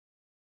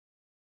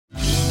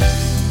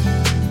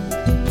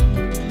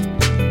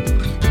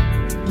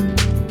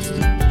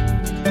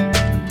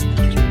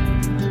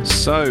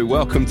So,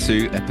 welcome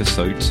to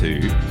episode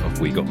 2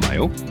 of We Got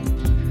Mail.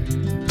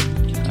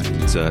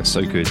 And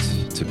so good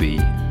to be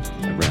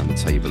around the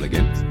table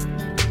again.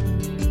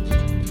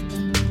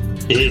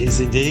 It is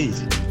indeed.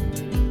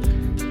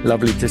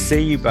 Lovely to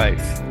see you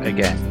both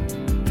again.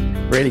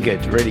 Really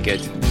good, really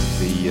good.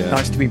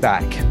 Nice to be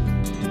back.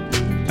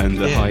 And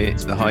the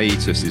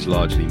hiatus is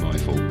largely my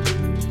fault.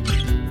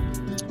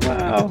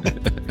 Well,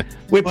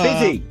 we're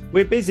busy.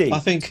 We're busy. I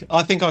think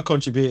I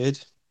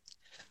contributed.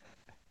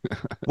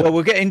 Well,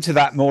 we'll get into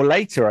that more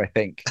later. I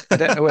think. I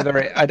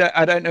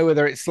don't know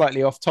whether it's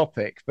slightly off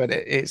topic, but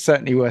it's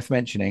certainly worth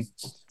mentioning.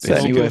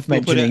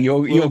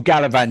 You're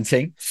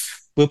gallivanting.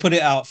 We'll put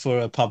it out for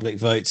a public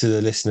vote to the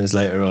listeners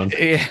later on.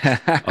 Yeah,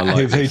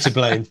 who to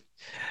blame?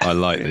 I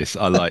like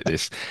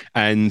this.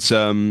 And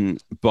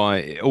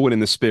by all in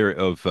the spirit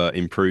of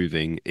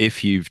improving,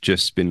 if you've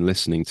just been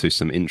listening to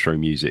some intro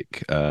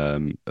music at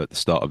the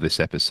start of this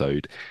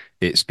episode,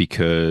 it's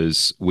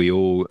because we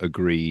all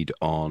agreed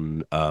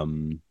on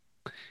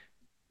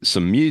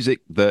some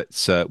music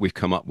that we've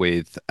come up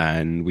with,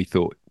 and we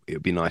thought it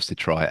would be nice to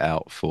try it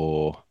out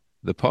for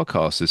the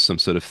podcast as some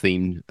sort of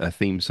theme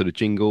sort of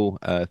jingle,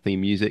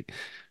 theme music.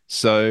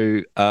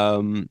 So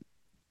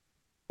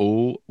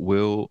all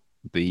will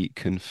be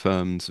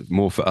confirmed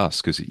more for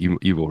us because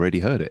you've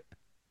already heard it.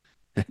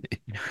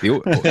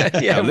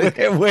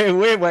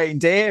 We're waiting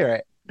to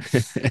hear it.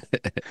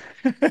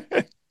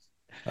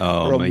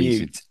 Oh, amazing.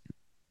 Mute.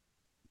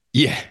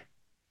 Yeah.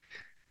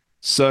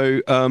 So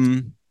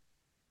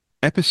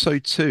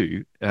episode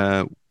 2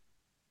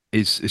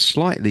 is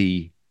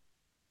slightly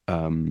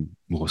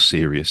more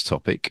serious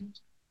topic.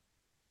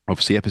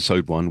 Obviously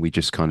episode 1 we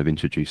just kind of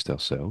introduced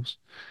ourselves.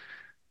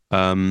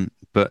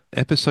 But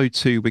episode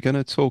 2, we're going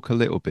to talk a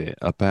little bit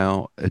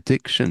about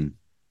addiction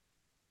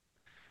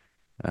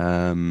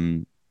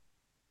as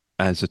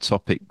a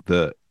topic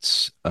that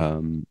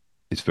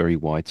is very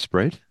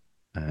widespread.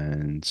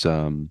 And,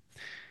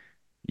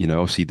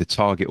 obviously the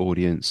target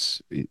audience,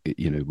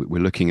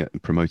 we're looking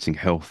at promoting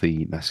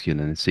healthy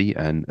masculinity,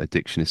 and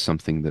addiction is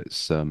something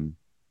that's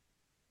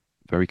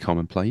very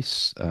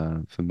commonplace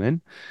for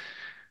men.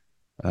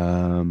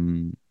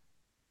 And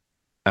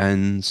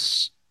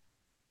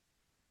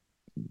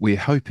we're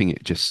hoping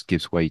it just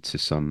gives way to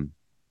some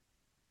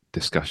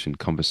discussion,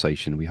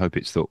 conversation. We hope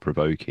it's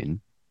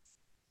thought-provoking,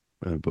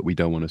 but we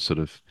don't want to sort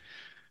of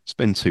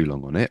spend too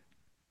long on it.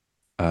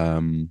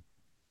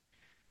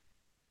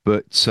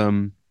 But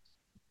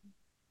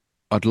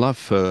I'd love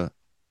for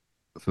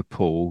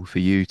Paul, for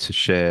you to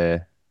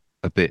share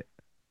a bit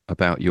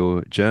about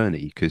your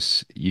journey,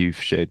 because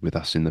you've shared with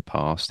us in the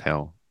past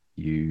how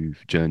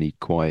you've journeyed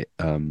quite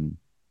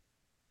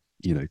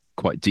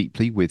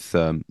deeply with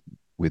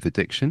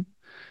addiction.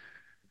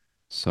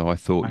 So I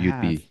thought over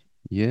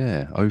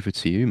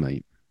to you,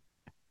 mate.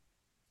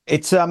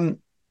 It's I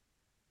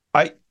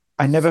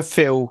never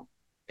feel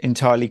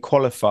entirely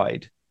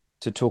qualified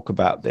to talk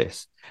about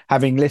this,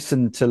 having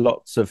listened to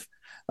lots of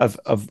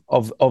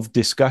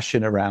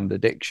discussion around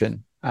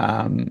addiction.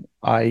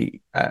 Maybe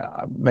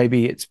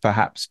it's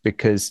perhaps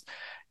because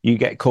you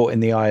get caught in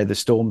the eye of the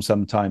storm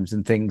sometimes,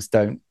 and things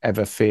don't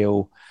ever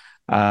feel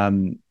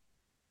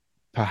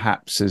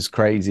perhaps as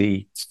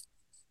crazy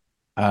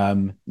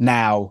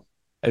now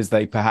as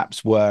they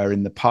perhaps were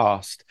in the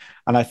past.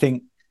 And I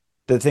think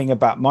the thing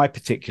about my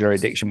particular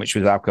addiction, which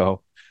was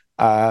alcohol,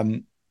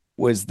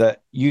 was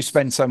that you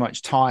spend so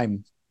much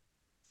time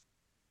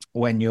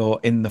when you're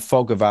in the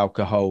fog of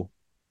alcohol,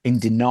 in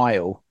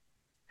denial,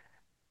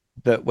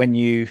 that when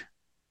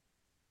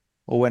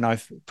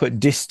I've put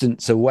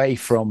distance away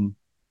from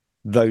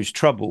those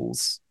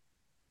troubles,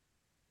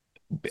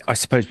 I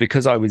suppose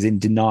because I was in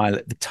denial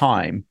at the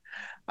time,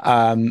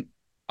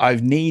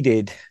 I've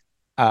needed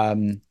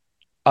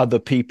other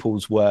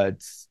people's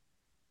words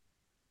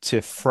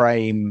to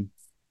frame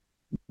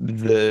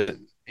the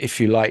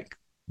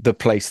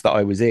place that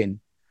I was in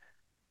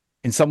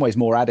some ways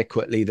more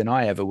adequately than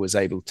I ever was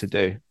able to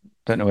do.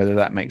 Don't know whether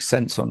that makes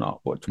sense or not.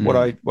 What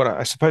I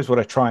suppose what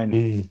I try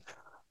and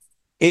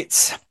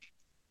it's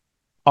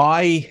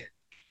I've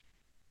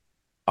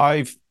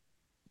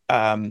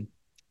been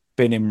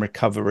in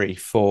recovery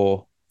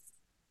for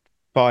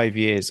 5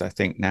 years, I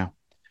think now,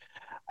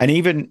 and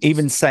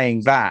even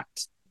saying that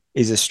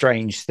is a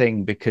strange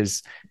thing,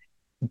 because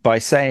by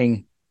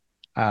saying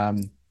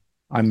I'm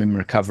in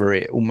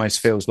recovery, it almost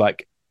feels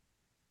like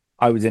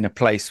I was in a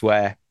place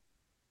where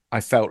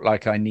I felt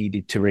like I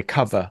needed to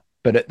recover,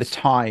 but at the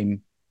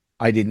time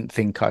I didn't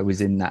think I was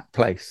in that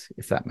place,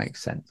 if that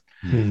makes sense.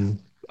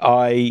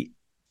 I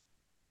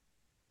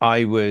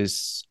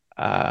was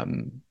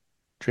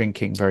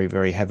drinking very,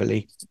 very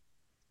heavily.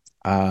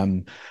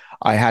 I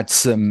had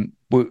some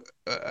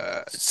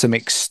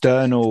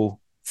external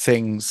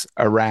things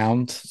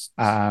around.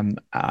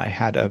 I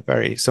had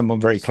someone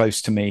very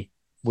close to me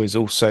was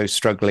also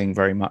struggling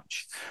very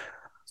much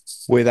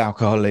with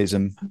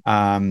alcoholism,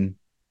 and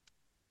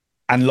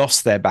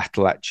lost their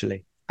battle,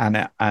 actually.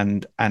 And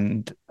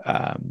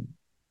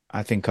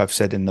I think I've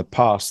said in the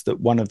past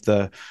that one of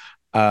the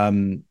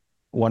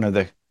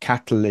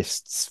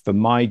catalysts for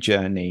my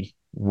journey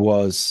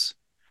was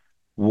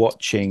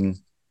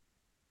watching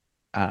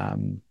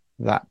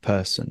that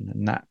person,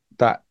 and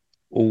that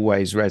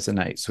always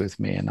resonates with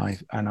me. And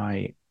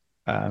I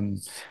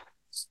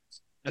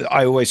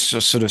always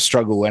sort of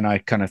struggle when I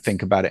kind of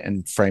think about it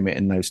and frame it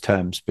in those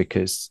terms,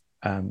 because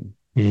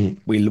we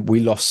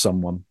lost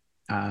someone,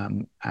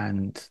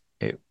 and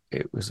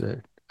it was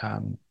a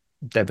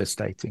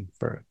devastating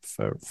for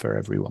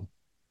everyone.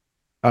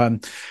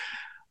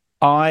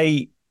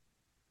 I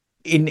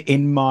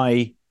in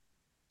my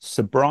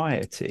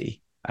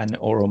sobriety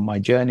or on my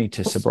journey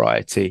to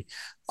sobriety,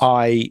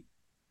 I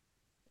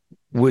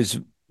was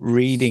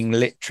reading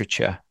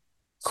literature,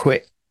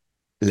 quit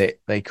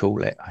lit they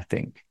call it, I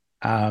think,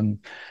 and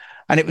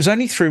it was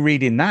only through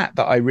reading that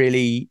I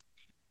really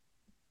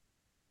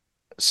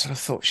sort of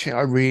thought, shit,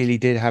 I really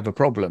did have a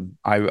problem.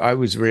 I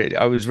was really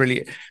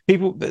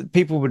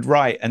people would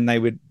write, and they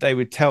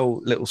would tell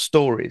little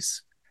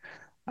stories.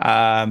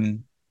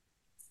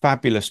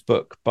 Fabulous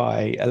book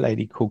by a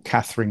lady called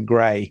Catherine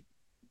Gray.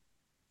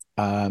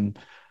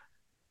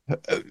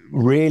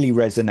 Really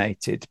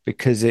resonated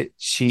because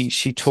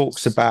she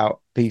talks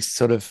about these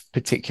sort of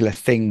particular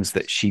things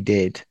that she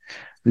did,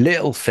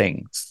 little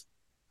things,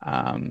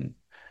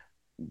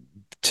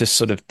 to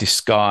sort of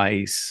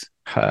disguise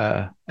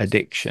her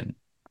addiction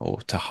or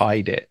to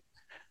hide it.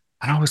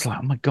 And I was like,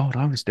 oh my God,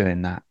 I was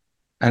doing that.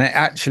 And I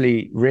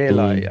actually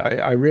realized,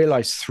 I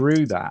realized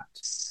through that,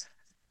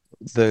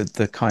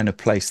 the kind of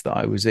place that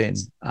I was in,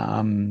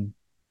 kind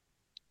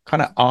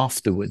of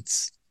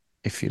afterwards,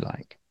 if you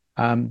like.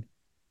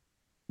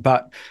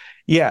 But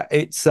yeah,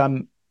 it's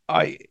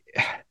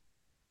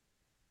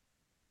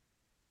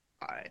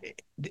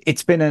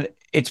it's been an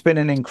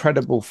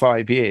incredible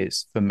 5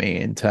 years for me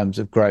in terms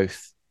of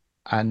growth,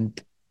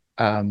 and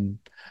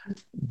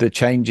the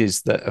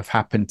changes that have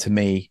happened to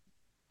me,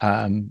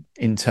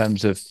 in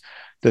terms of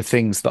the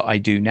things that I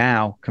do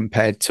now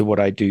compared to what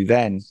I do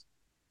then,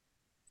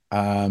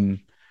 are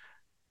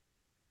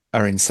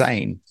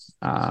insane.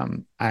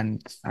 And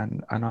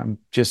I'm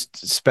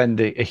just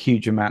spending a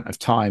huge amount of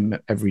time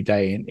every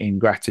day in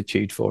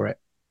gratitude for it.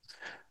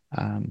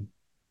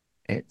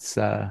 It's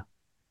a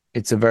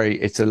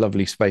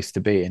lovely space to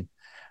be in.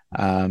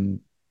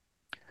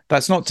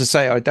 That's not to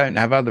say I don't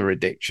have other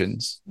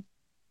addictions.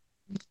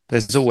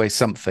 There's always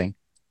something.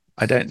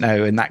 I don't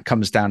know, and that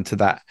comes down to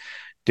that: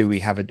 do we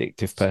have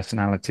addictive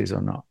personalities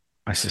or not?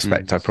 I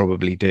suspect I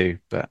probably do,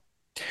 but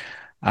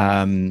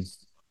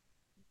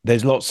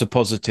there's lots of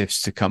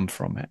positives to come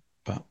from it.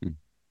 But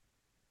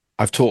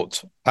I've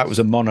talked. That was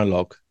a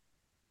monologue,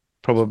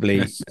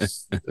 probably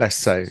less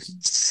so,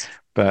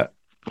 but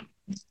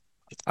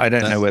I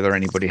don't know whether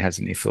anybody has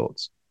any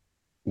thoughts.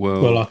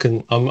 Well,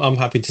 I'm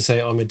happy to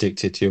say I'm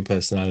addicted to your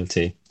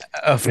personality.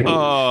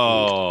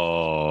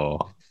 Oh,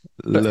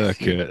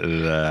 look at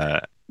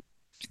that.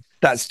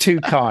 That's too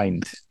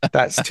kind.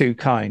 That's too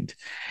kind.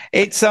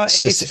 It's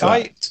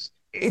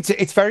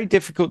very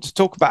difficult to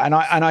talk about, and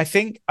I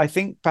think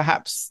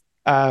perhaps,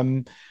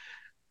 and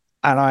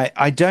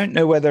I don't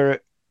know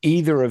whether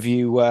either of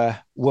you were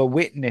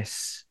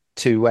witness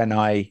to when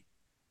I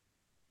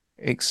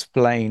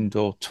explained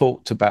or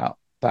talked about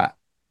that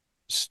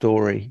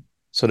story,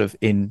 sort of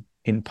in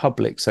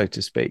public, so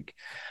to speak.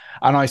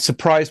 And I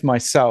surprised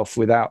myself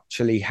with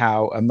actually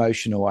how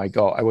emotional I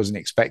got. I wasn't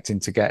expecting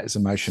to get as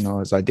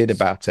emotional as I did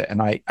about it,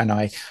 and I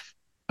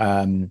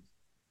don't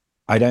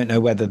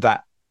know whether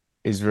that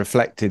is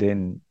reflected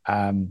in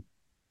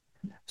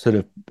sort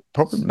of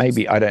probably,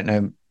 maybe, I don't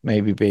know,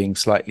 maybe being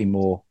slightly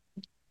more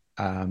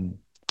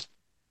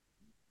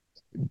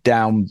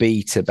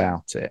downbeat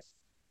about it.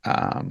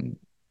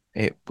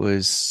 It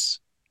was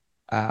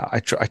I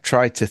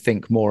try to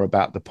think more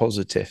about the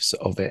positives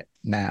of it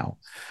now.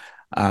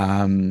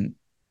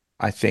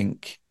 I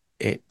think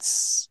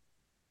it's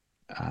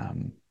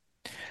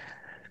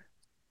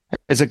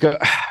there's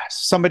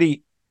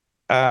somebody,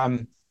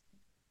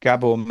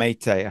 Gabor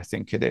Mate, I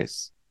think it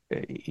is.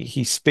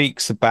 He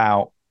speaks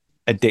about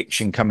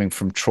addiction coming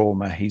from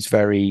trauma. He's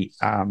very,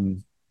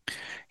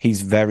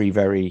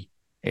 very,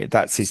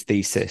 that's his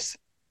thesis.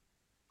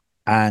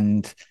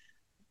 And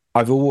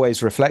I've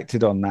always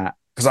reflected on that,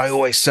 because I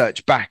always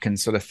search back and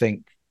sort of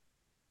think,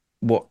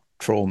 what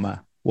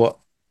trauma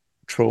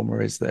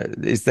is there?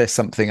 Is there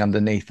something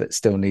underneath that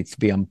still needs to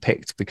be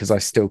unpicked? Because I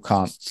still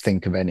can't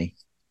think of any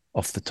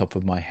off the top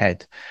of my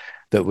head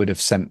that would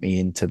have sent me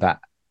into that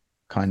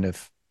kind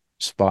of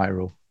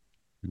spiral.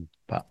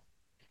 But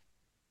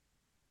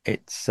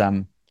it's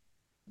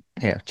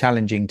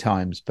challenging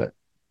times, but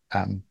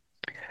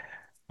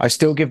I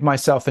still give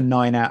myself a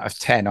 9 out of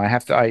 10. I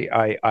have to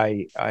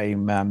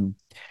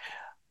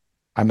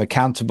I'm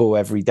accountable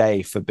every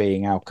day for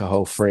being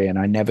alcohol free, and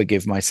I never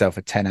give myself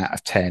a 10 out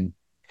of 10.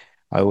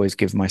 I always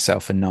give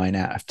myself a 9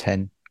 out of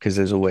 10, because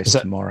there's always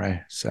tomorrow.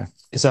 So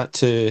is that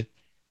to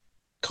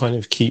kind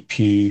of keep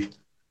you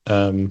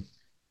not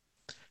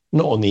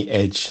on the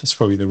edge? That's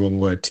probably the wrong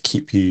word. To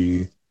keep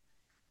you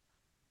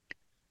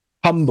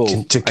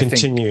humble,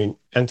 continuing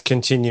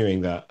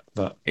that.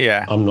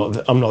 Yeah, I'm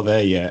not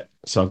there yet,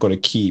 so I've got to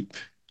keep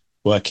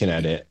working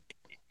at it.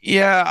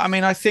 Yeah, I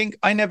mean, I think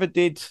I never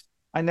did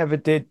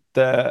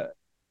the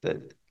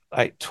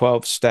like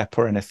 12 step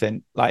or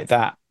anything like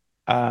that.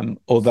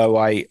 Although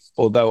I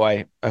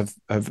have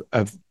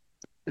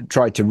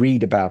tried to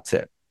read about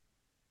it.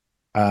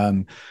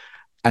 Um,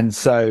 and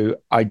so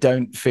I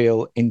don't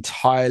feel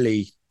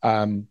entirely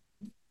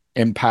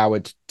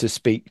empowered to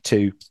speak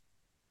to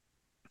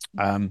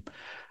um,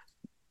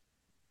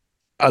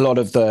 a lot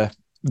of the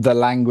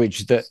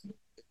language that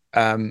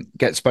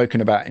gets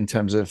spoken about in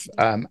terms of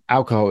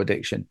alcohol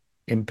addiction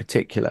in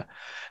particular.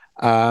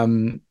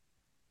 Um,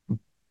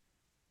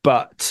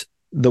 but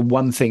the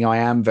one thing I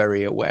am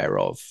very aware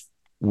of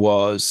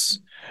was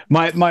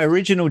my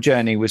original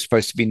journey was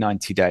supposed to be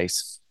 90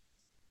 days.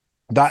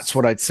 That's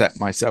what I'd set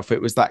myself.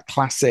 It was that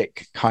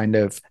classic kind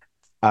of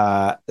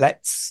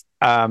let's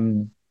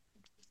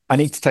I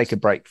need to take a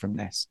break from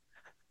this.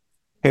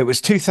 It was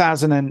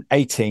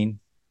 2018.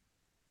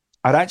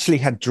 I'd actually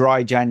had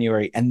dry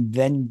January and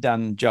then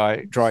done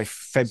dry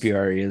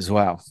February as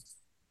well.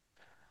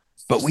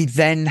 But we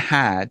then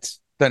had,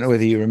 don't know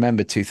whether you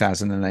remember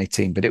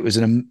 2018, but it was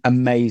an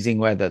amazing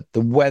weather.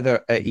 The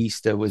weather at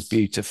Easter was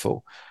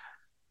beautiful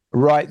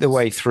right the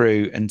way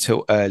through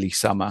until early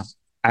summer.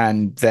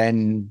 And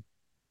then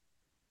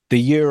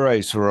the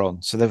Euros were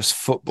on. So there was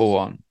football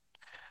on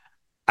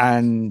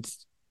and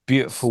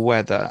beautiful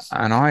weather.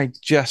 And I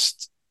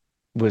just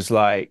was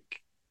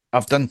like,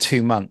 I've done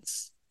 2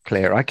 months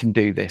clear. I can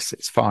do this.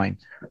 It's fine.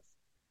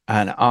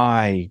 And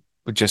I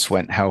just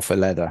went hell for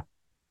leather.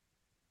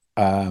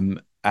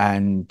 And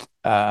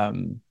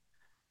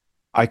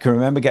I can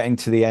remember getting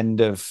to the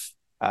end of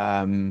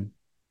um,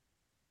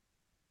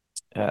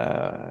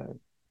 uh,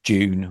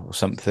 June or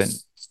something.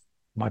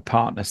 My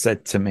partner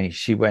said to me,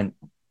 she went,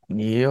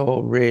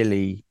 "You're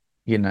really,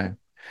 you know,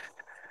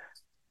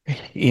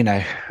 you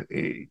know,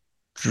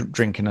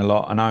 drinking a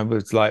lot." And I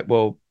was like,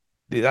 "Well,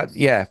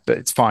 yeah, but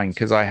it's fine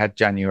because I had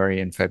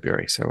January and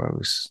February, so I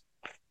was,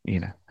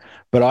 you know."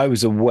 But I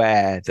was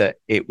aware that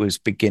it was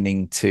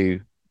beginning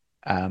to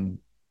um,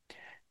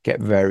 get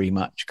very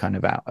much kind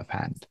of out of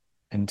hand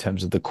in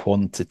terms of the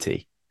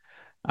quantity.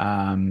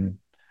 Um,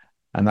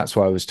 and that's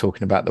why I was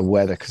talking about the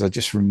weather, because I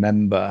just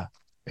remember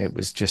it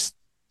was just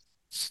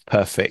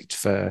perfect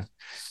for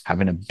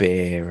having a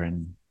beer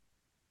and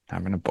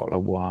having a bottle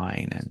of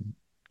wine and,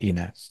 you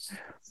know,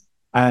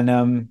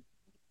 and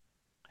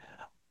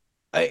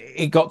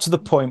it got to the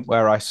point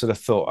where I sort of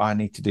thought I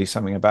need to do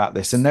something about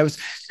this. And there was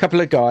a couple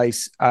of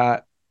guys,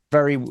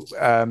 very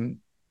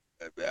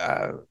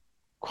uh,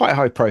 quite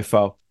high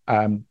profile.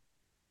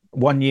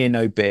 1 year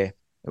no beer.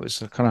 It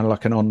was kind of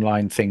like an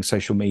online thing,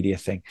 social media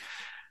thing.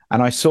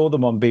 And I saw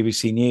them on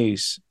BBC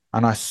News,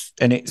 and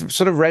it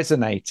sort of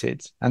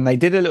resonated. And they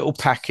did a little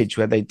package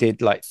where they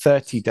did like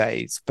 30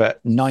 days,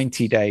 but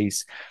 90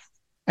 days,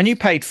 and you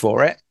paid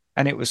for it.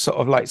 And it was sort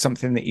of like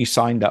something that you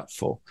signed up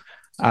for.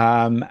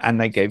 And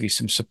they gave you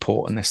some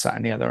support and this, that,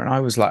 and the other. And I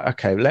was like,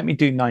 okay, let me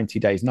do 90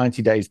 days.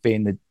 90 days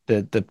being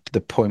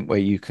the point where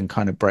you can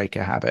kind of break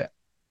a habit.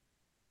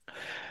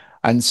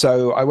 And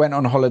so I went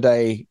on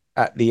holiday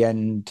at the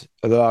end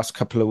of the last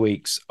couple of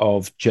weeks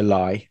of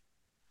July.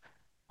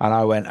 And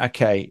I went,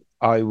 okay,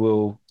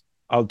 I'll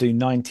do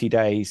 90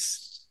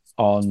 days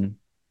on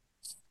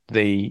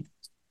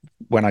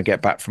when I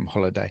get back from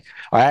holiday.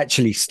 I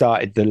actually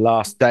started the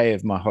last day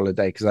of my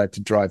holiday because I had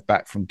to drive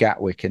back from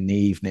Gatwick in the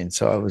evening.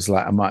 So I was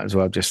like, I might as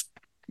well just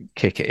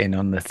kick it in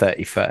on the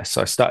 31st.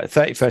 So I started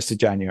 31st of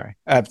January,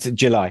 to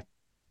July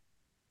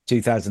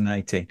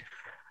 2018.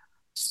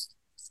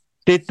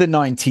 Did the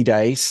 90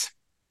 days.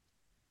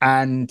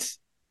 And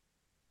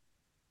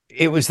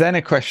it was then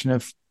a question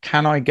of,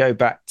 can I go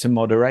back to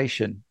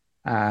moderation?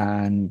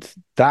 And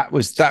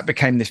that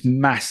became this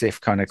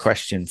massive kind of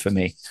question for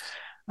me,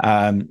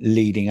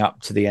 leading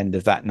up to the end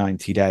of that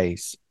 90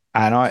 days.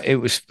 And it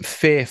was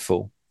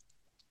fearful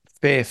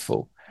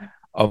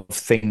of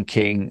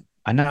thinking,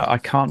 I know I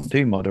can't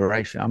do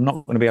moderation. I'm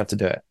not going to be able to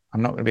do it.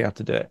 I'm not going to be able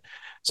to do it.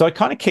 So I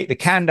kind of kicked the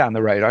can down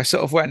the road. I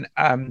sort of went,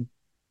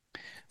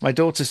 my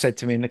daughter said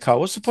to me in the car,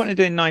 what's the point of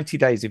doing 90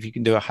 days if you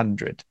can do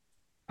 100?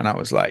 And I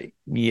was like,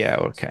 yeah,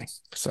 okay.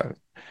 So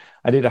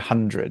I did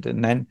 100.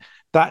 And then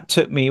that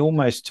took me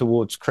almost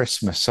towards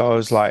Christmas. So I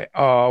was like,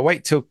 oh, I'll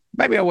wait till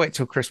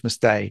Christmas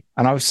Day.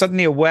 And I was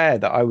suddenly aware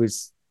that I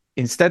was,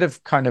 instead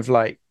of kind of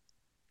like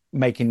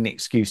making an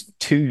excuse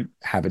to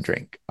have a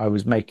drink, I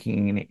was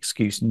making an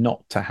excuse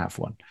not to have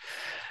one.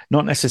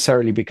 Not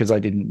necessarily because I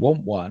didn't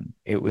want one.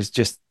 It was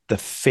just the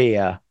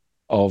fear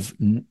of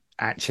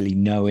actually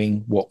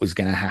knowing what was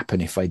going to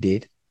happen if I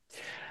did.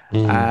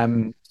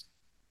 And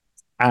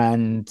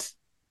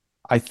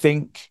I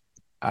think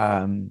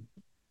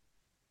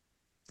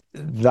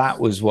that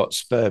was what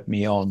spurred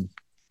me on.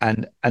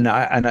 And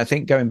I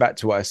think going back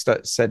to what I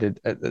said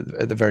at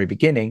the very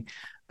beginning,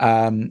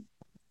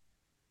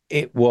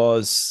 it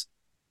was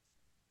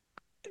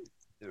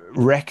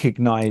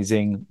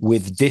recognizing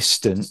with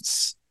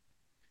distance,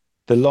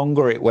 the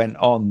longer it went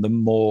on, the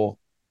more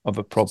of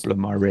a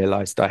problem I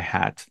realized I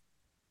had,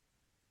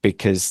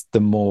 because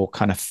the more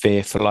kind of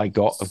fearful I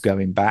got of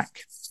going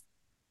back.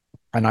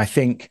 And I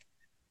think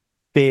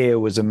fear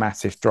was a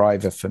massive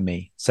driver for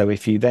me. So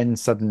if you then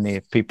suddenly,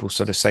 if people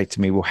sort of say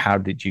to me, well, how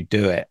did you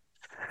do it?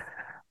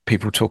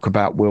 People talk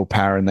about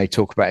willpower and they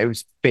talk about, it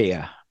was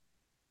fear.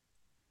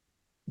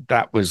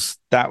 That was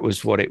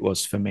what it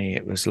was for me.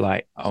 It was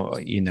like, oh,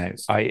 you know,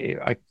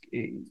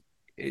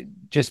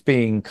 just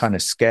being kind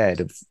of scared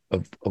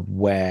of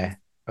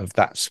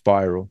that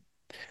spiral,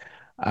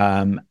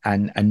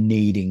 and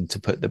needing to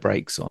put the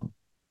brakes on.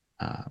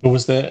 But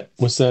was there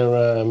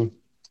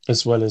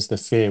as well as the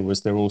fear,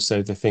 was there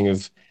also the thing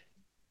of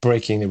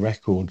breaking the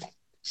record?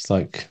 It's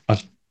like I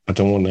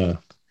don't want to.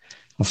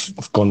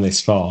 I've gone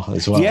this far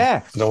as well.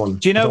 Yeah. I don't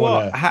want. Do you know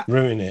what?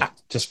 Ruin it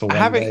just for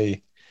one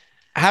day.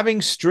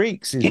 Having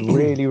streaks is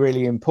really,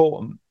 really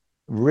important.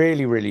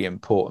 Really, really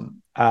important.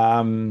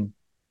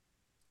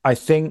 I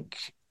think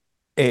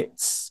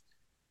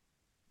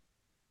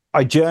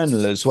I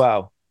journal as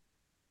well,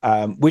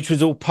 which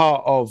was all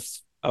part of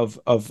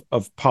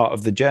part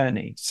of the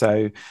journey.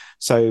 So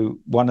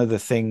one of the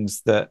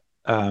things that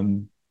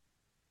the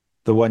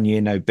 1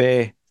 year no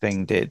beer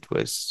thing did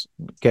was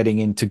getting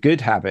into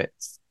good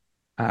habits.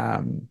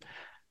 And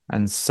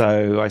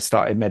so I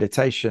started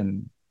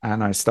meditation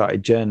and I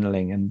started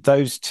journaling, and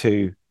those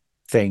two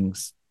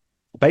things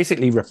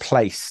basically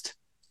replaced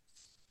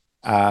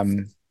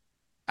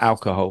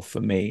alcohol for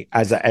me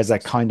as a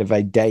kind of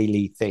a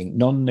daily thing,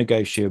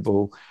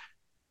 non-negotiable.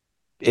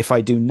 If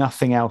I do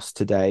nothing else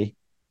today,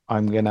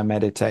 I'm going to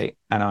meditate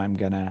and I'm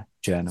going to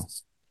journal.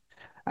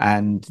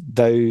 And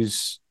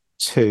those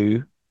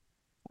two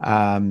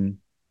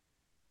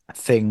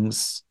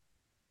things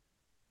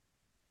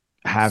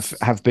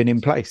have been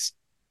in place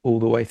all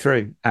the way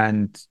through,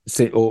 and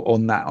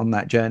on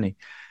that journey.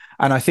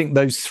 And I think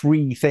those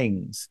three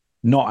things,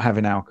 not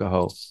having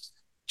alcohol,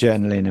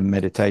 journaling and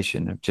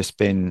meditation, have just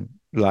been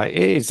like,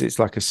 it's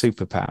like a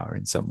superpower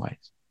in some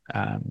ways.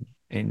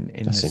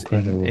 That's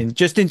incredible. In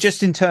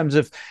terms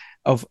of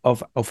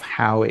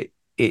how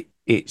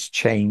it's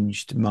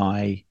changed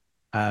my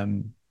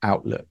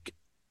outlook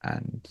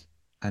and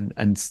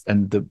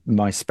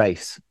my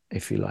space,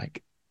 if you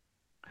like.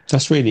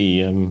 That's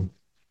really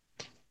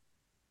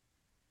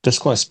that's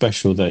quite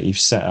special that you've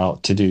set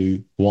out to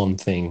do one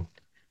thing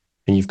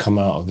and you've come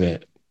out of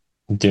it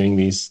doing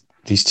these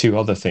two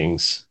other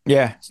things.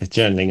 Yeah, the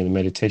journaling and the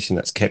meditation,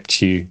 that's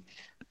kept you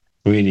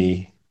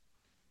really,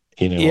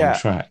 on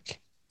track.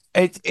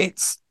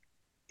 It's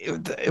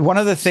one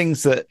of the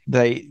things that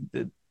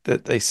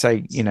they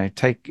say,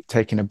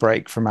 taking a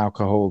break from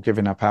alcohol,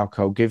 giving up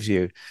alcohol gives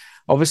you.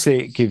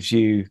 Obviously, it gives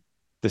you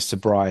the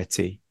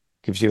sobriety,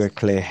 gives you a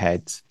clear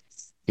head,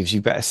 gives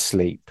you better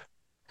sleep.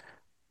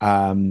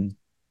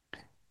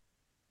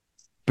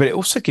 But it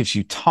also gives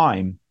you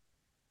time,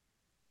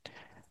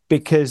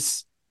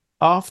 because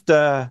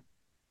after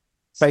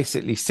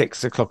basically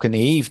 6 o'clock in the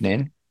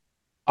evening,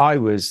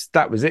 that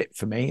was it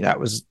for me. That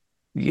was,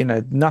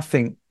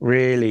 nothing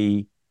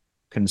really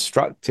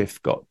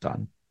constructive got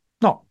done.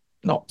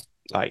 Not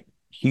like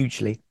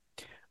hugely.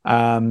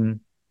 But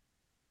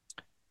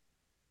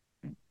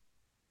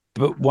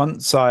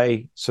once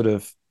I sort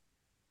of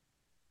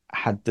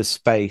had the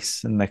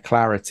space and the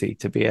clarity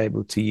to be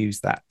able to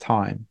use that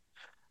time,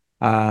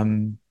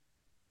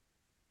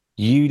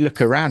 you look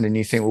around and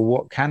you think, well,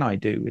 what can I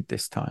do with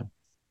this time?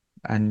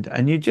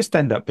 And you just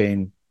end up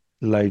being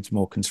loads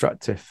more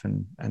constructive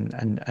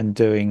and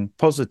doing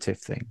positive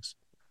things.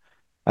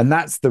 And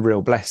that's the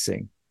real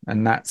blessing.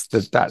 And that's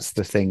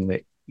the thing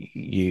that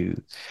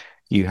you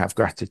have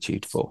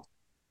gratitude for,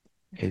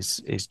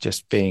 is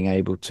just being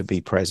able to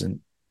be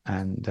present,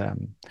 and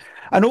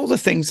all the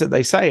things that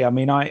they say. I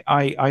mean,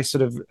 I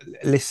sort of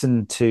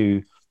listen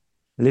to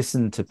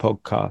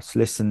podcasts,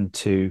 listen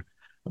to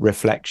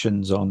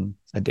reflections on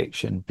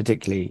addiction,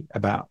 particularly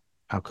about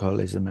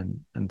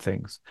alcoholism and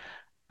things,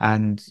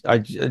 and I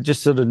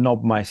just sort of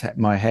nod my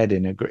head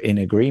in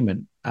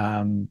agreement,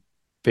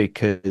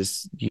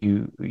 because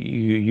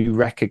you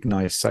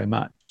recognize so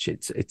much.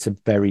 It's a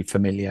very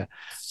familiar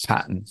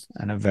pattern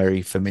and a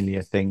very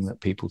familiar thing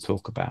that people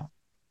talk about,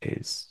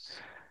 is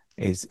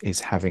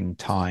having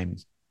time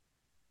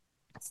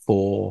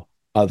for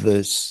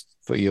others,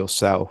 for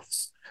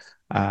yourself,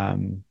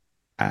 and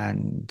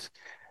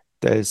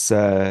there's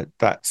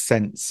that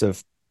sense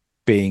of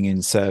being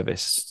in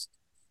service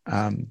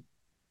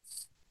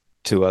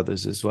to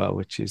others as well,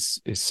 which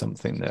is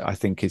something that I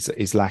think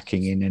is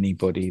lacking in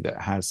anybody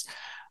that has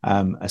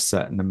a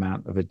certain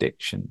amount of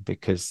addiction,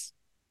 because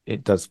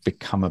it does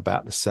become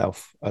about the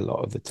self a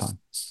lot of the time.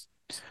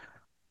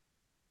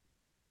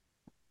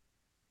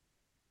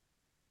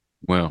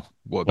 Well,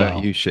 what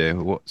about you, Cher?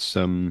 What's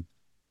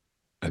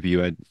have you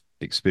had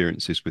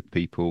experiences with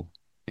people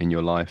in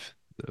your life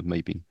that have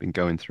maybe been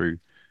going through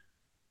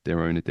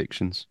their own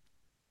addictions?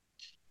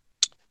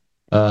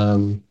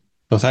 Well,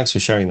 thanks for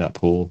sharing that,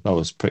 Paul. That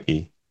was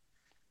pretty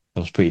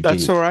deep.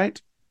 That's all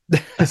right.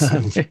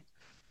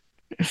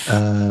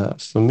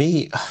 For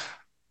me,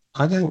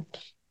 I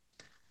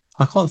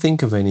can't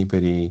think of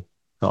anybody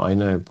that I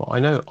know, but I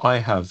know I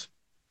have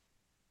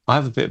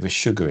a bit of a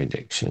sugar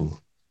addiction,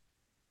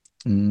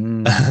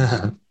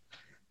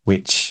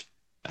 which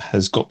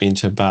has got me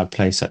into a bad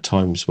place at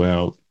times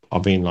where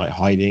I've been like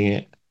hiding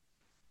it.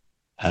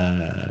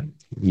 Uh,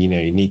 you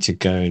need to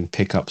go and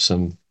pick up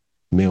some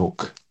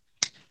milk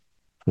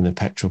from the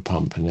petrol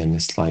pump, and then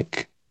it's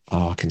like,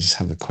 oh, I can just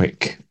have a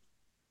quick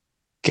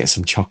get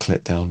some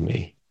chocolate down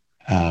me.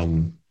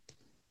 And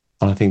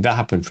I think that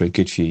happened for a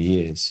good few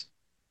years,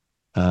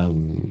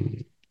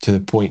 to the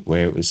point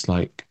where it was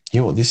like, you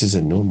know what, this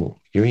isn't normal.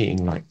 You're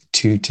eating like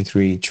 2 to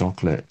 3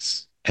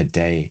 chocolates a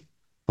day.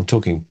 I'm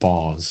talking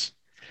bars.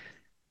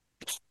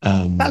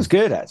 Sounds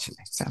good, actually.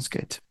 Sounds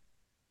good.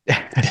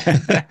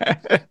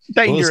 Was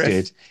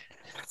Dangerous.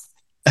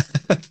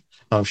 good.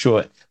 I'm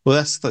sure. Well,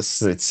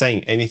 that's it's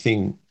saying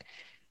anything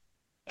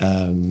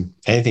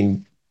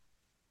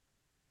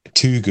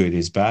too good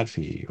is bad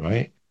for you,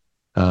 right?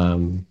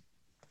 Um,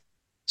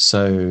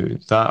 so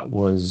that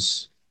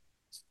was.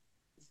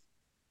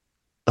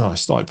 Oh, I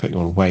started putting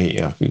on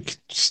weight. I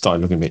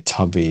started looking a bit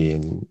tubby,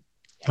 and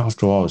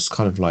after a while, I was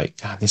kind of like,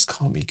 "Ah, this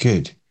can't be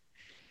good."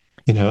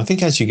 I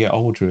think as you get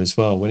older as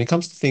well, when it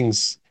comes to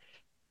things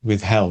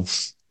with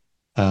health,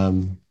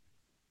 um,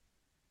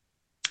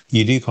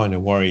 you do kind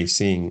of worry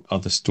seeing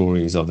other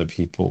stories, other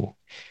people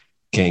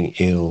getting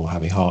ill,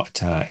 having heart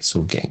attacks,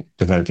 or getting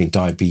developing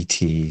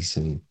diabetes,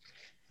 and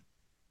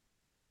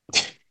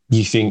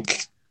you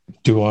think,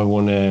 do I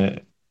want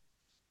to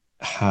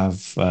have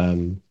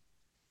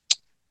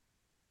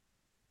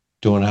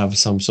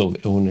some sort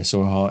of illness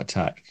or a heart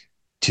attack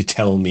to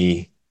tell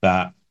me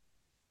that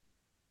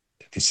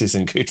this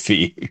isn't good for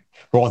you,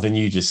 rather than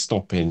you just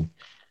stopping,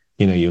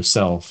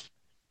 yourself.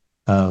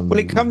 Well,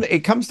 Um,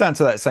 it comes down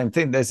to that same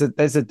thing. There's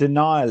a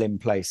denial in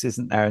place,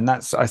 isn't there? And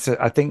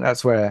I think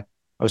that's where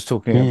I was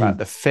talking about mm,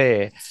 the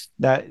fear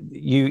that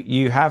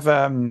you have.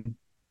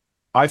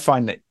 I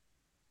find that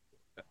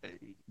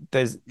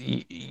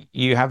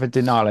you have a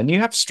denial, and you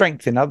have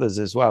strength in others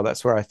as well.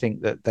 That's where I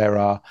think that there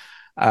are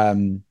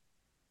um,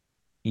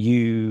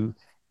 you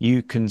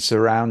you can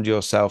surround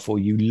yourself, or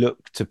you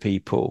look to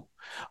people.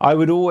 I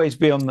would always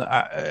be on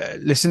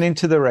listening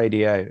to the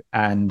radio,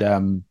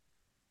 and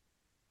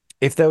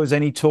if there was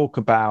any talk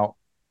about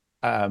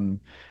um,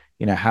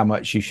 how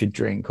much you should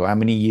drink or how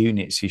many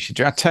units you should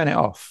drink, I'd turn it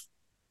off.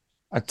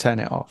 I'd turn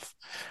it off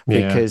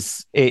yeah.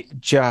 because it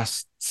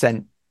just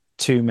sent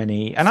too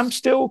many. And I'm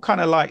still kind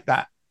of like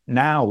that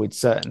now with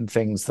certain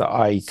things that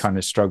I kind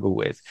of struggle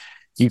with.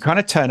 You kind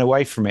of turn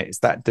away from it. It's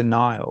that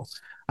denial.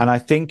 And I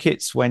think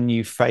it's when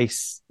you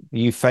face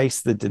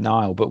the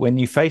denial. But when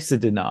you face the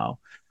denial,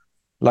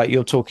 like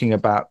you're talking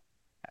about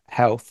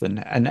health,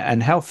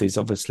 and health is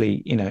obviously,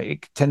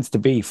 it tends to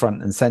be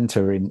front and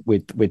center in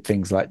with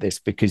things like this,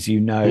 because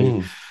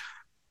Mm,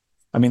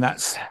 I mean,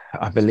 that's,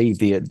 I believe,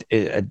 the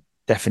a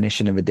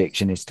definition of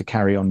addiction is to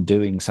carry on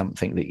doing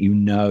something that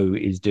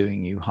is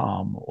doing you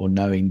harm, or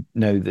know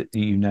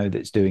that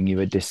that's doing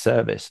you a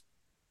disservice,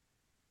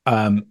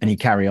 and you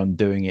carry on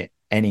doing it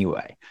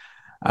anyway,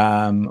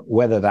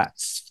 whether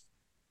that's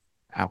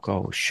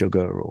alcohol,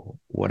 sugar, or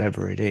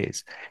whatever it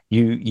is.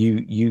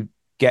 You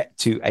get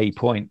to a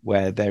point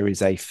where there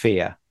is a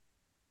fear,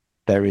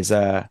 there is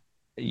a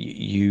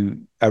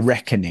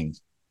reckoning,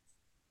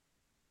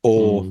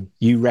 or mm,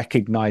 you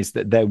recognize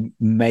that there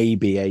may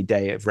be a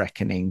day of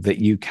reckoning that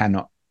you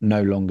cannot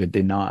no longer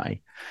deny,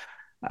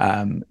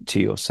 to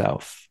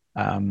yourself.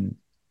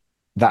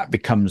 That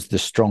becomes the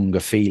stronger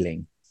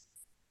feeling,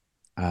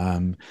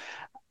 um,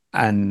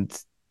 and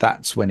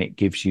that's when it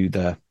gives you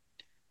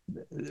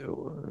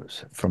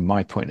from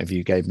my point of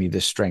view, gave me the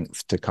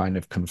strength to kind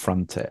of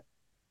confront it,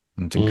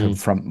 and to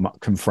mm,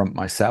 confront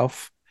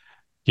myself,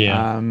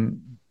 yeah.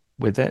 um,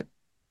 with it.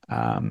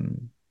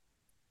 Um,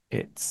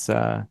 it's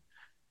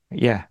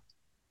yeah,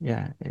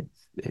 yeah,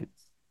 it's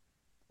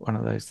one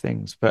of those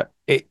things, but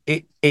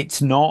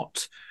it's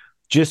not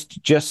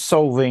just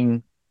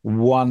solving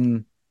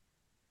one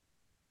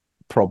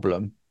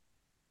problem,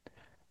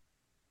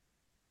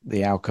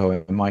 the alcohol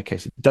in my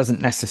case. It doesn't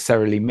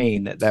necessarily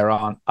mean that there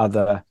aren't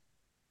other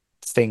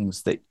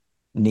things that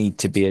need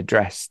to be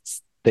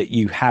addressed, that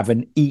you have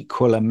an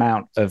equal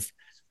amount of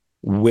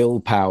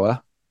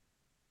willpower,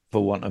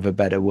 for want of a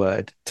better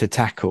word, to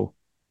tackle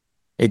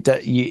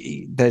it.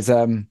 You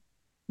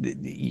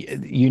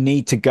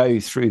need to go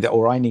through that,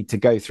 or I need to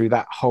go through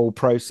that whole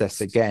process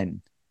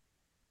again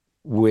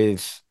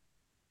with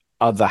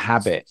other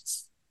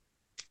habits,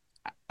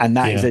 and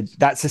Yeah.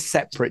 that's a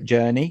separate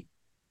journey.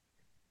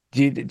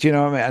 Do you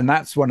know what I mean? And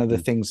that's one of the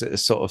things that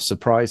has sort of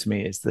surprised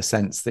me, is the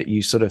sense that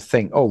you sort of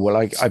think, oh well,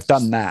 I've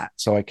done that,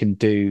 so I can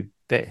do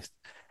this.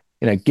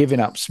 Giving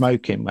up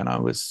smoking when I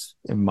was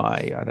in my,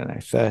 I don't know,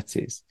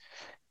 30s.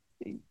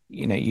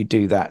 You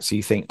do that, so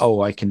you think,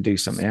 oh, I can do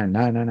something. Oh,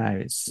 no, no,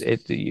 no.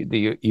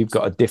 You've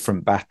got a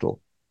different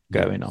battle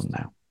going on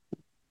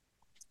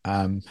now.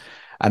 And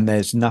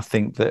there's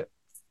nothing that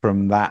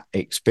from that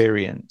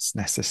experience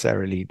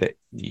necessarily that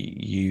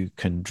you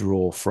can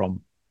draw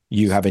from.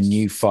 You have a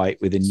new fight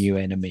with a new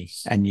enemy,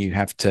 and you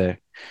have to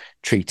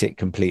treat it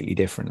completely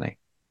differently.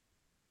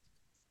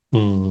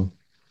 Mm.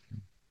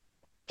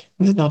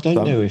 Then I don't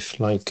So, know if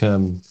like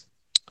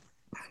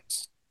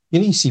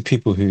you see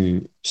people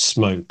who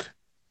smoke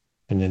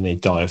and then they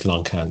die of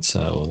lung cancer,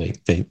 or they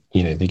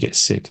get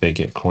sick, they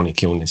get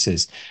chronic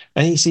illnesses.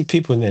 And you see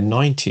people in their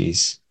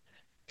 90s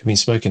who've been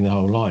smoking their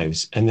whole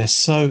lives, and they're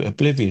so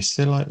oblivious.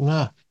 They're like,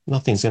 nah,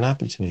 nothing's gonna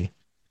happen to me.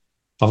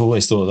 I've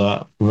always thought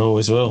that, and I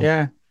always will.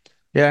 Yeah,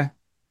 yeah.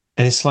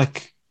 And it's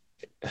like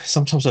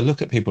sometimes I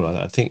look at people like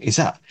that, I think, is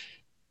that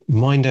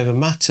mind over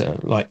matter?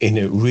 Like in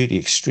a really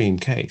extreme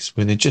case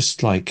where they're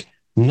just like,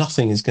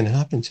 nothing is going to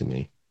happen to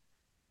me.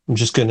 I'm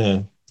just going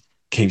to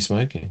keep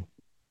smoking.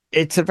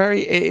 It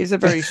is a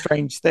very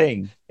strange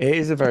thing. It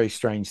is a very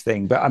strange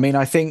thing. But I mean,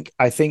 I think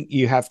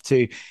you have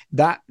to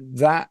that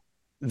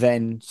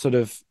then sort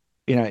of,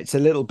 it's a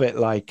little bit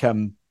like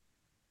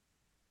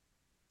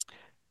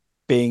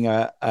being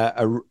a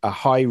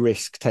high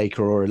risk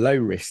taker or a low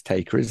risk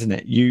taker, isn't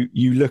it?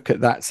 You look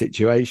at that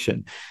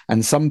situation,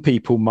 and some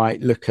people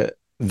might look at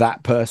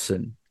that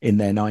person in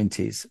their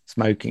 90s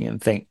smoking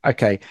and think,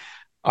 okay,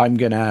 I'm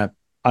gonna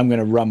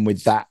run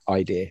with that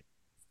idea,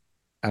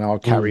 and I'll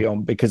carry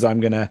on because I'm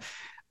gonna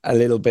a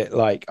little bit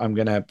like I'm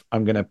gonna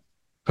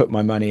put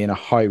my money in a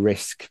high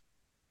risk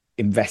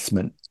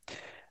investment,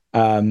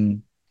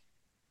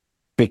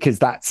 because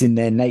that's in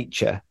their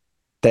nature.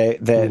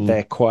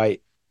 They're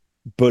quite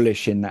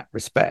bullish in that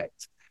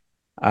respect.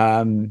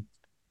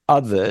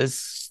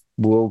 Others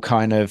will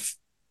kind of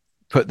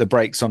put the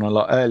brakes on a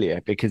lot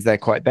earlier because they're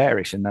quite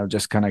bearish, and they'll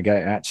just kind of go,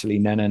 actually,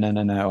 no,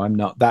 I'm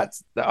not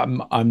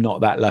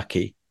that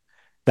lucky.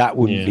 That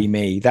wouldn't be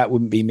me. That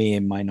wouldn't be me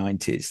in my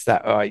 90s.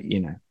 That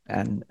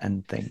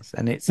and things.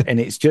 And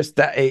it's just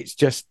that it's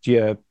just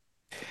your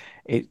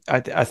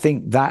I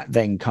think that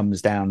then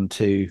comes down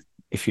to,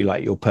 if you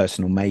like, your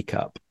personal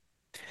makeup,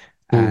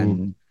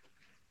 and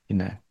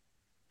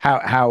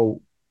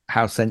how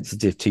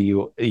sensitive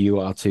to you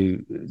are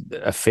to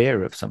a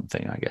fear of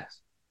something, I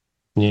guess.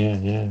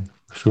 Yeah,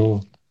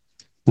 sure.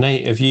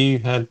 Nate, have you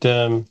had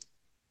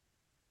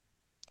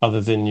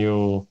other than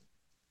your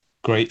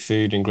great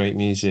food and great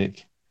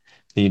music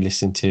that you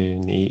listen to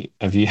and eat,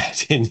 have you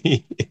had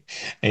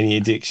any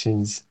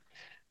addictions?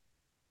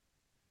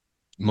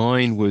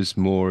 Mine was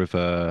more of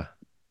a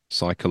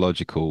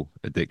psychological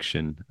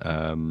addiction,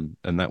 and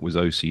that was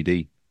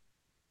OCD.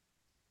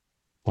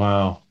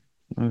 Wow.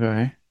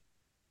 Okay.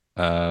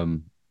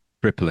 Um,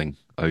 Crippling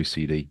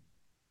OCD.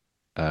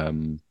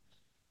 Um,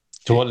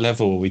 To it, what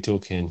level are we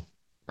talking?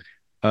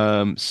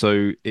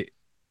 so it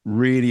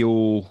really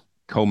all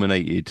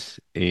culminated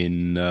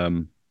in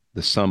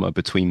the summer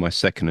between my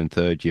second and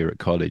third year at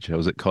college. I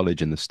was at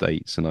college in the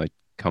States, and I'd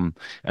come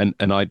and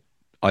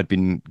I'd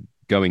been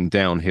going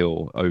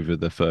downhill over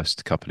the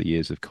first couple of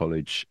years of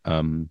college,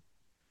 and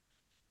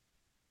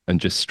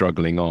just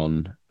struggling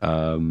on.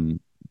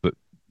 But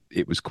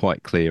it was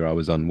quite clear I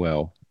was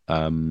unwell.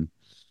 And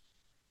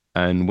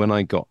when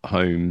I got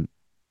home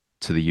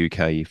to the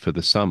UK for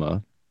the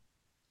summer,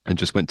 and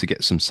just went to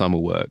get some summer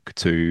work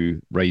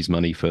to raise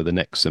money for the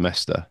next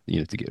semester,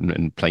 to get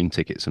and plane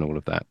tickets and all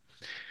of that.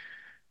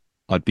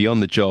 I'd be on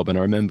the job, and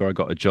I remember I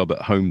got a job at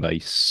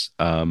Homebase,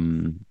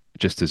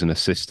 just as an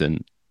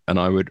assistant, and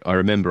I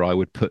remember I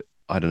would put,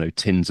 I don't know,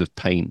 tins of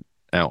paint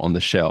out on the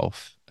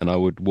shelf, and I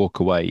would walk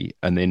away,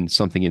 and then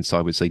something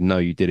inside would say, "No,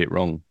 you did it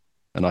wrong,"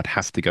 and I'd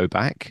have to go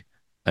back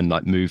and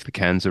like move the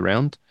cans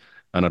around,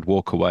 and I'd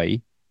walk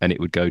away, and it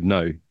would go,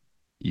 "No,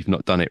 you've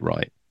not done it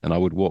right." And I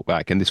would walk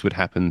back, and this would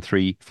happen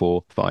three,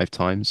 four, five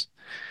times.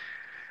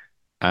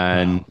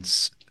 Wow.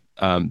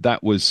 And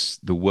that was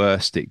the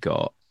worst it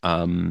got,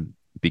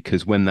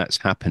 because when that's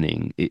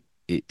happening,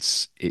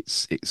 it's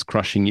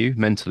crushing you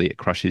mentally. It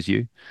crushes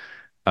you.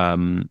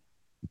 Um,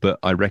 but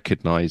I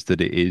recognize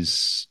that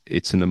it's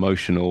an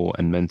emotional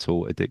and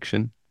mental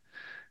addiction.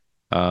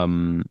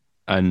 And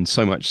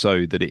so much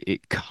so that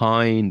it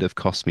kind of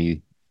cost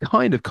me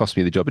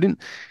the job. It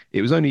didn't.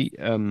 It was only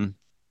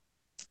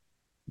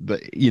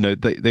but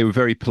they were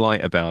very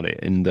polite about it,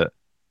 in that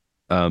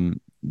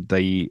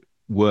they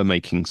were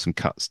making some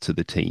cuts to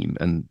the team,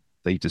 and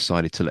they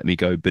decided to let me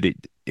go. But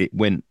it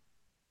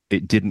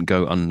didn't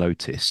go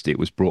unnoticed. It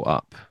was brought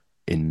up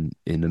in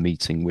a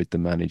meeting with the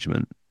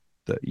management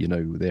that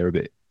they're a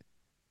bit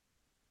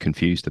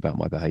confused about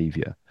my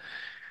behavior.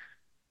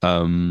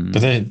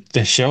 But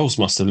their shelves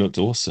must have looked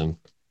awesome.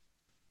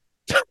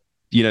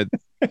 You know,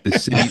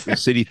 the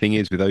silly thing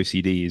is with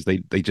OCD is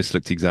they just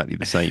looked exactly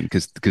the same,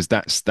 because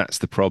that's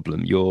the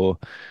problem. The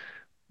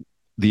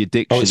Oh,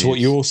 addiction it's what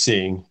is, you're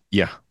seeing.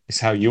 yeah, It's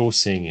how you're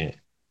seeing it.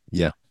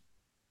 yeah,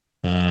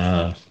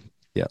 Ah,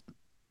 yeah.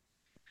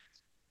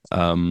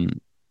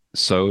 Um,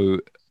 so,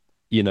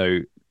 you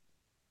know,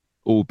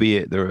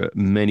 albeit there are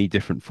many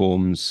different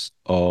forms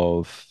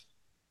of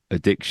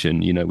addiction.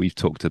 We've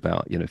talked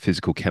about,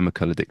 physical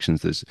chemical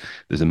addictions.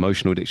 There's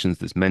emotional addictions,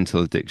 there's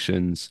mental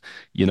addictions.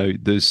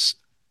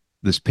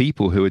 There's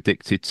people who are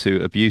addicted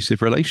to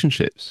abusive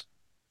relationships,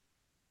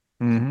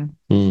 Mm-hmm.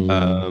 mm,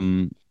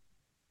 um,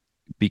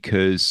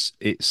 because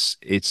it's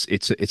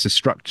a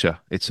structure,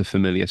 it's a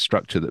familiar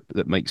structure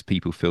that makes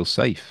people feel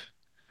safe.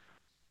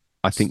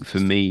 I think for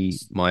me,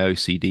 my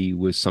OCD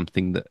was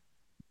something that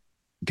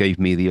gave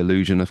me the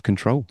illusion of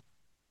control.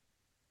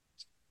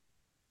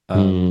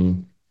 Um,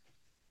 mm.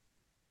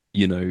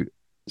 you know,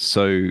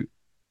 so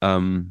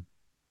um,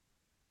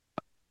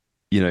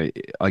 you know,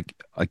 I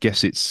I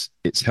guess it's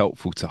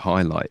helpful to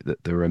highlight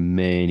that there are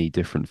many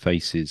different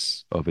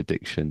faces of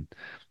addiction,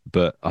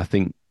 but I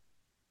think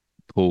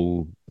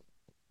Paul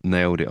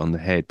nailed it on the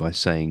head by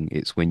saying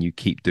it's when you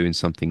keep doing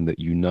something that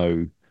you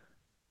know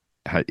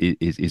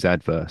is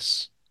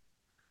adverse.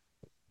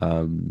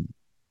 Um,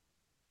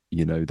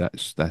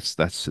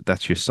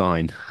 that's your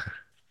sign.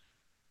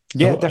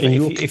 Yeah, In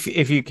definitely. your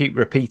If you keep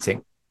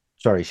repeating,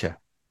 sorry, Chef.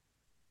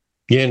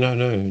 Yeah, no,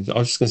 no. I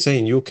was just gonna say,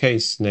 in your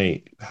case,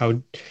 Nate,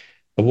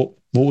 what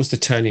was the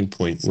turning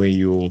point where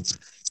you're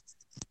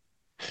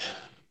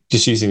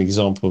just using the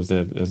example of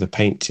the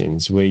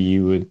paintings, where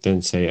you would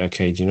then say,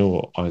 okay, do you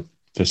know what?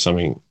 There's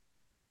something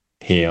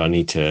here. I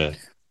need to.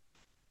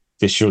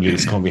 This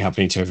can't be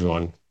happening to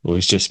everyone, or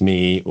it's just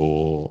me,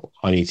 or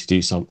I need to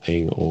do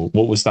something, or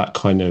what was that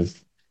kind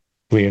of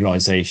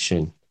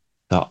realization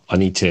that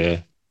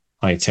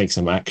I take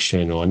some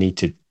action, or I need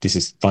to. This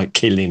is like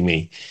killing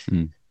me.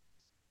 Mm.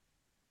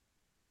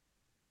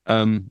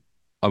 Um,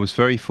 I was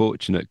very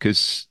fortunate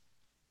because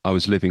I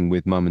was living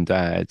with mum and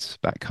dad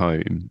back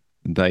home.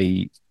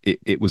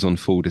 It was on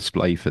full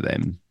display for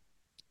them,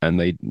 and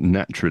they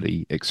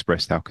naturally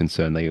expressed how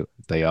concerned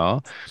they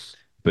are.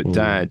 But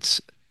Mm.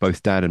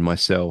 both dad and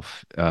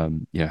myself,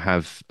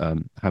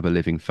 have a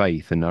living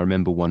faith. And I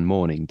remember one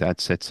morning,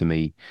 dad said to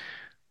me,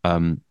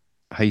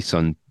 "Hey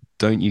son,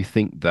 don't you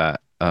think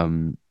that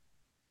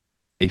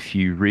if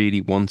you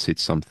really wanted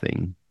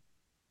something,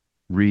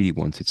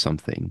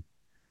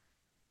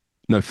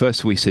 no, first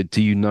of all, he said,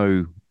 do you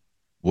know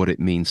what it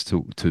means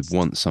to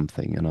want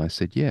something?" And I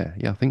said, "Yeah,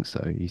 yeah, I think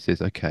so." He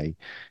says, "Okay."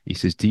 He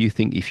says, "Do you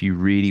think if you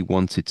really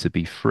wanted to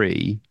be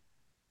free,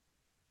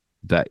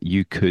 that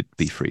you could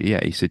be free?"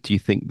 Yeah, he said, "Do you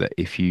think that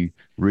if you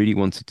really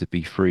wanted to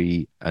be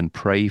free and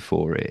pray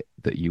for it,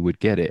 that you would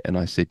get it?" And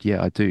I said,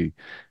 "Yeah, I do."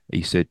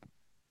 He said,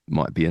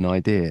 "Might be an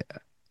idea."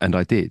 And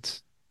I did.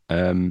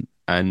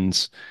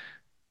 And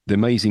the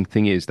amazing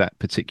thing is that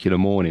particular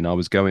morning, I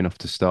was going off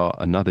to start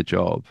another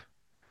job.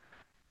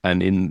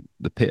 And in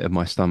the pit of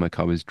my stomach,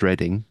 I was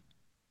dreading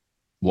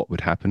what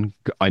would happen.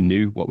 I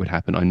knew what would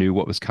happen. I knew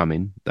what was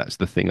coming. That's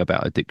the thing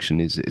about addiction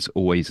is it's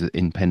always an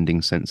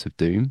impending sense of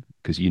doom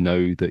because you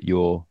know that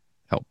you're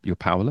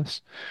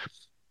powerless.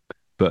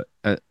 But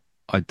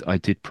I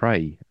did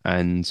pray,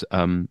 and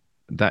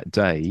that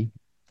day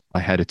I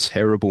had a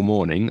terrible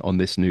morning on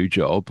this new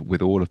job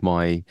with all of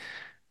my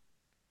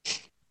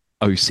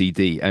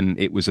OCD, and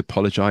it was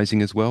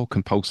apologizing as well,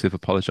 compulsive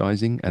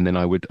apologizing, and then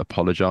I would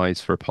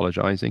apologize for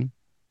apologizing.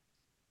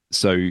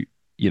 So,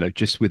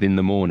 just within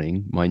the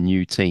morning, my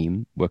new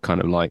team were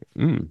kind of like,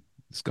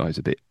 this guy's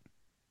a bit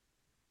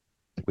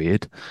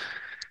weird.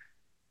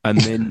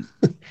 And then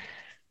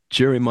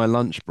during my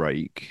lunch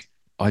break,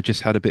 I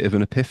just had a bit of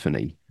an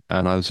epiphany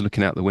and I was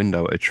looking out the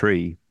window at a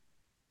tree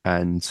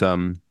and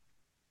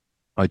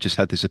I just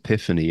had this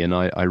epiphany and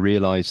I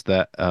realized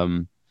that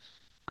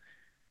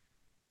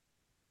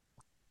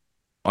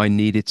I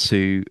needed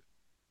to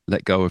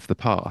let go of the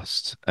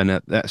past. And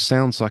that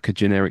sounds like a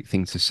generic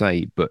thing to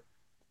say, but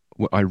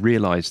I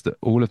realized that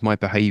all of my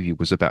behavior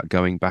was about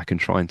going back and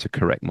trying to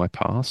correct my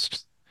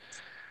past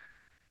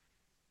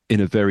in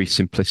a very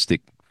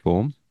simplistic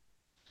form.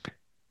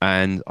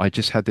 And I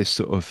just had this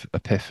sort of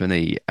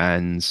epiphany.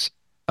 And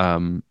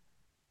um,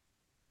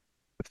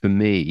 for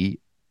me,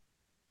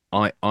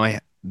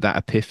 that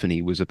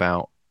epiphany was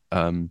about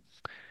um,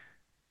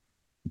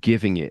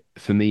 giving it.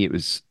 For me, it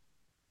was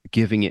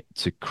giving it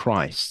to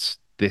Christ,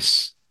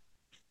 this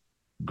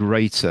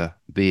greater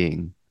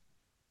being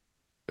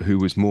who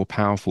was more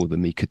powerful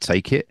than me could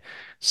take it.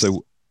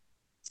 So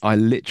I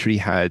literally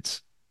had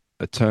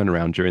a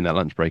turnaround during that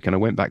lunch break, and I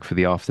went back for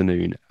the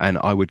afternoon, and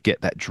I would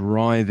get that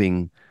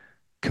driving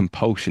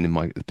compulsion in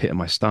the pit of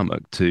my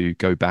stomach to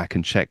go back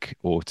and check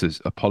or to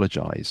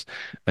apologize.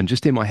 And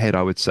just in my head,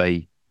 I would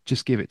say,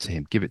 just give it to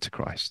him, give it to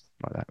Christ,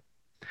 like that.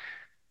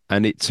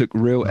 And it took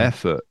real Wow.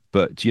 effort.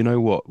 But do you know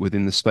what?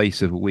 Within the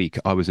space of a week,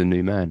 I was a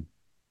new man.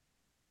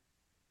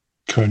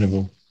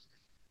 Incredible.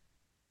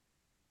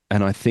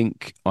 And I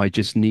think I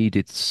just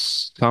needed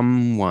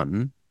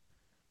someone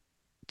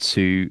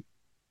to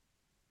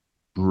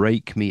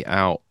break me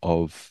out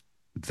of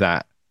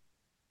that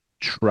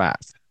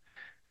trap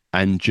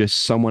and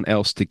just someone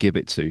else to give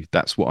it to.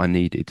 That's what I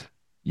needed,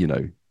 you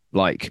know,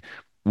 like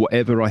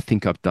whatever I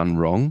think I've done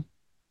wrong,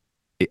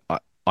 it,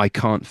 I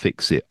can't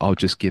fix it. I'll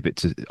just give it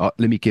to,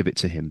 let me give it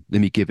to him. Let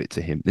me give it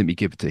to him. Let me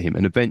give it to him.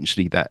 And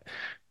eventually that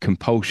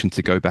compulsion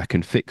to go back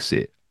and fix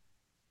it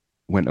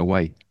went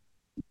away.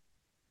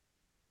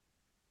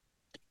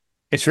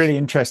 It's really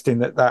interesting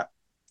that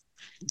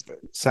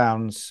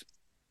sounds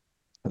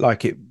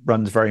like it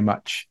runs very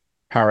much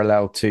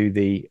parallel to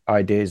the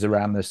ideas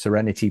around the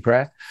Serenity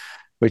Prayer,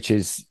 which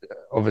is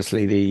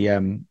obviously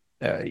the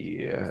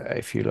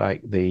if you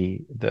like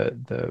the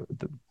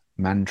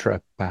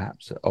mantra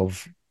perhaps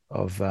of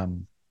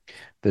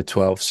the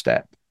 12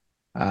 step,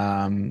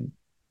 um,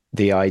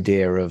 the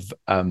idea of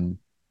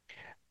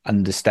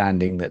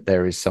understanding that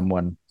there is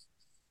someone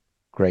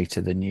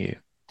greater than you.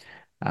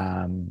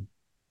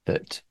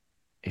 that,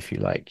 if you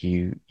like,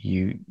 you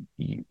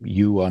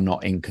are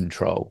not in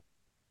control.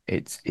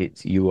 It's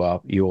you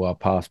are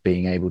past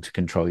being able to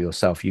control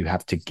yourself. You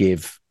have to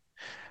give,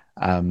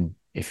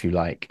 if you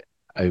like,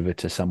 over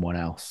to someone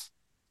else,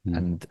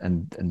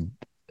 and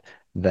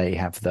they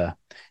have the,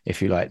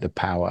 if you like, the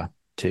power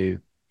to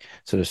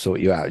sort of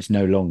sort you out. It's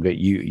no longer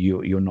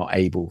you're not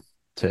able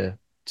to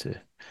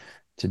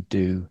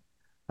do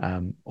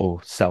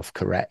or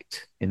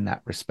self-correct in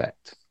that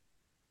respect.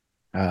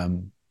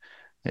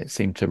 It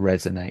seemed to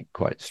resonate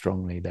quite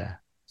strongly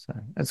there. So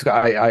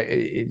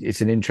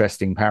it's an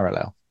interesting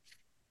parallel.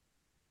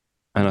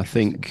 And I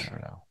think,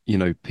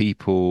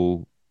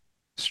 people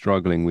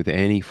struggling with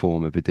any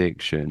form of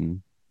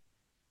addiction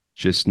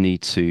just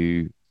need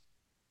to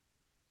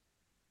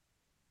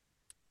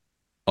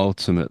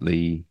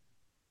ultimately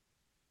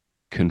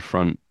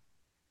confront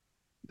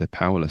their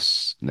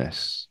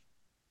powerlessness,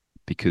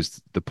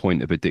 because the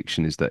point of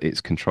addiction is that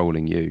it's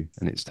controlling you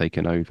and it's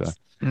taken over.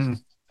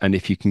 And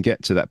if you can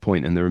get to that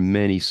point, and there are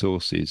many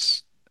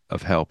sources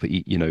of help,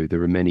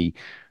 there are many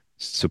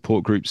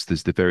support groups,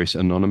 there's the various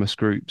anonymous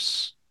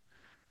groups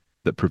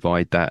that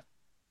provide that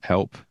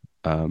help,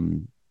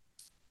 and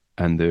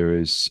there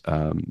is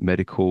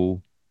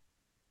medical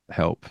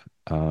help,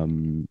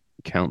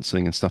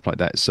 counseling and stuff like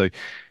that. So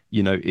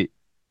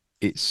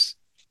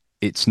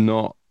it's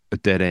not a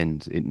dead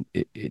end.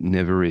 It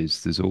never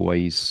is. There's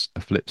always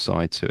a flip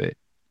side to it.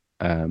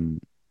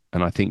 And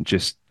I think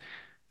just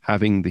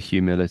having the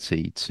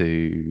humility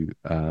to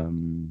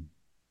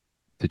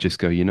just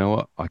go, you know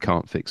what, I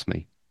can't fix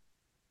me.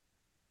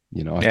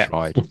 I've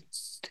tried.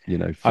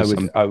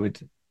 I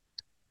would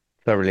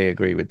thoroughly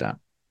agree with that.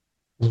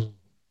 Mm.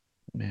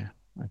 Yeah,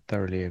 I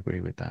thoroughly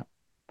agree with that.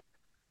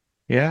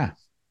 Yeah,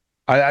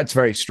 that's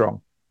very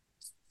strong,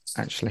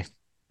 actually.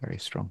 Very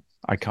strong.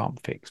 I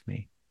can't fix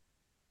me.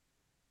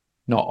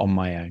 Not on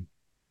my own.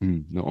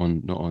 Not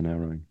on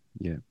our own.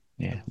 Yeah.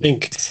 Yeah.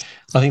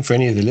 I think for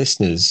any of the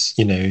listeners,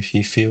 if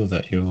you feel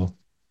that you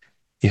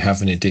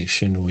have an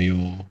addiction, or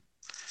you're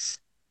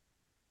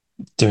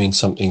doing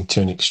something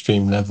to an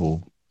extreme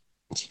level,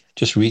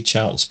 just reach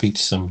out and speak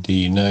to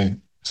somebody,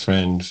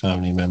 friend,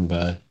 family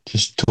member.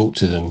 Just talk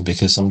to them,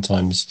 because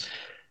sometimes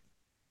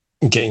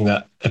getting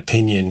that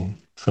opinion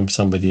from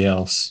somebody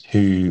else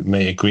who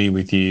may agree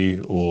with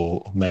you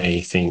or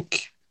may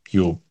think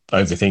you're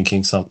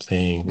overthinking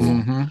something,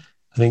 or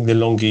I think the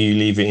longer you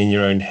leave it in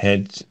your own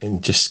head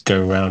and just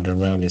go round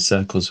and round in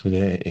circles with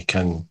it, it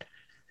can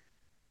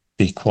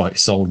be quite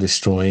soul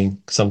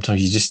destroying.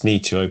 Sometimes you just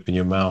need to open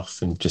your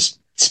mouth and just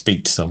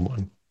speak to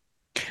someone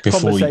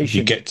before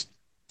you get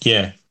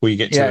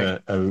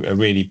to a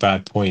really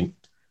bad point.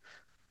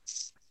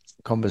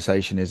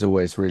 Conversation is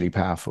always really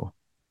powerful,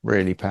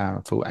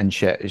 and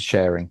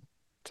sharing.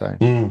 So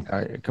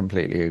I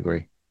completely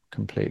agree.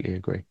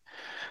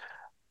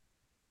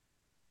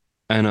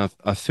 And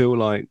I feel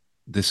like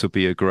this will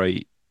be a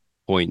great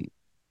point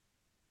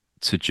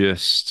to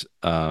just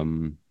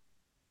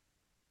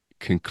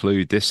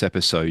conclude this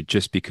episode,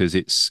 just because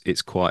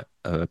it's quite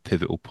a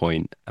pivotal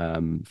point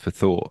for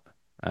thought,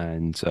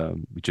 and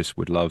we just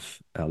would love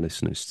our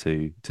listeners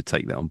to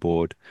take that on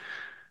board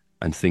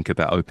and think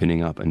about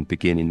opening up and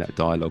beginning that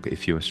dialogue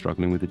if you are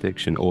struggling with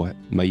addiction, or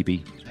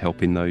maybe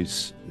helping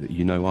those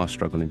that are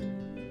struggling.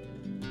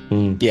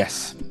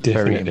 Yes,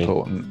 definitely.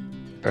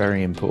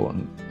 Very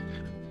important.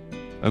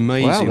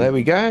 Amazing. Well, there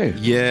we go.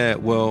 Yeah,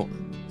 well,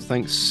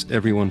 thanks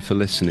everyone for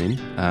listening.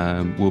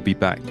 We'll be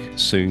back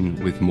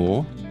soon with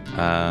more.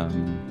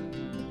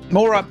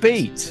 More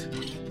upbeat.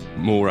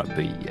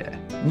 Yeah.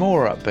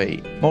 More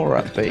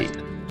upbeat.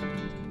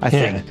 I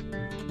think.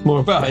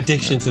 More about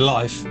addiction to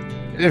life.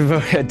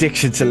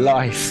 Addiction to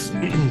life.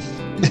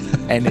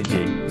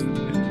 Energy.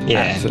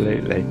 Yeah.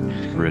 Absolutely.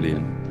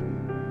 Brilliant.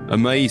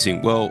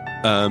 Amazing. Well,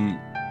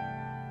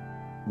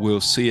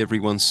 we'll see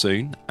everyone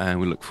soon, and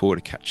we look forward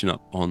to catching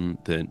up on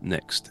the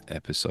next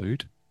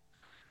episode.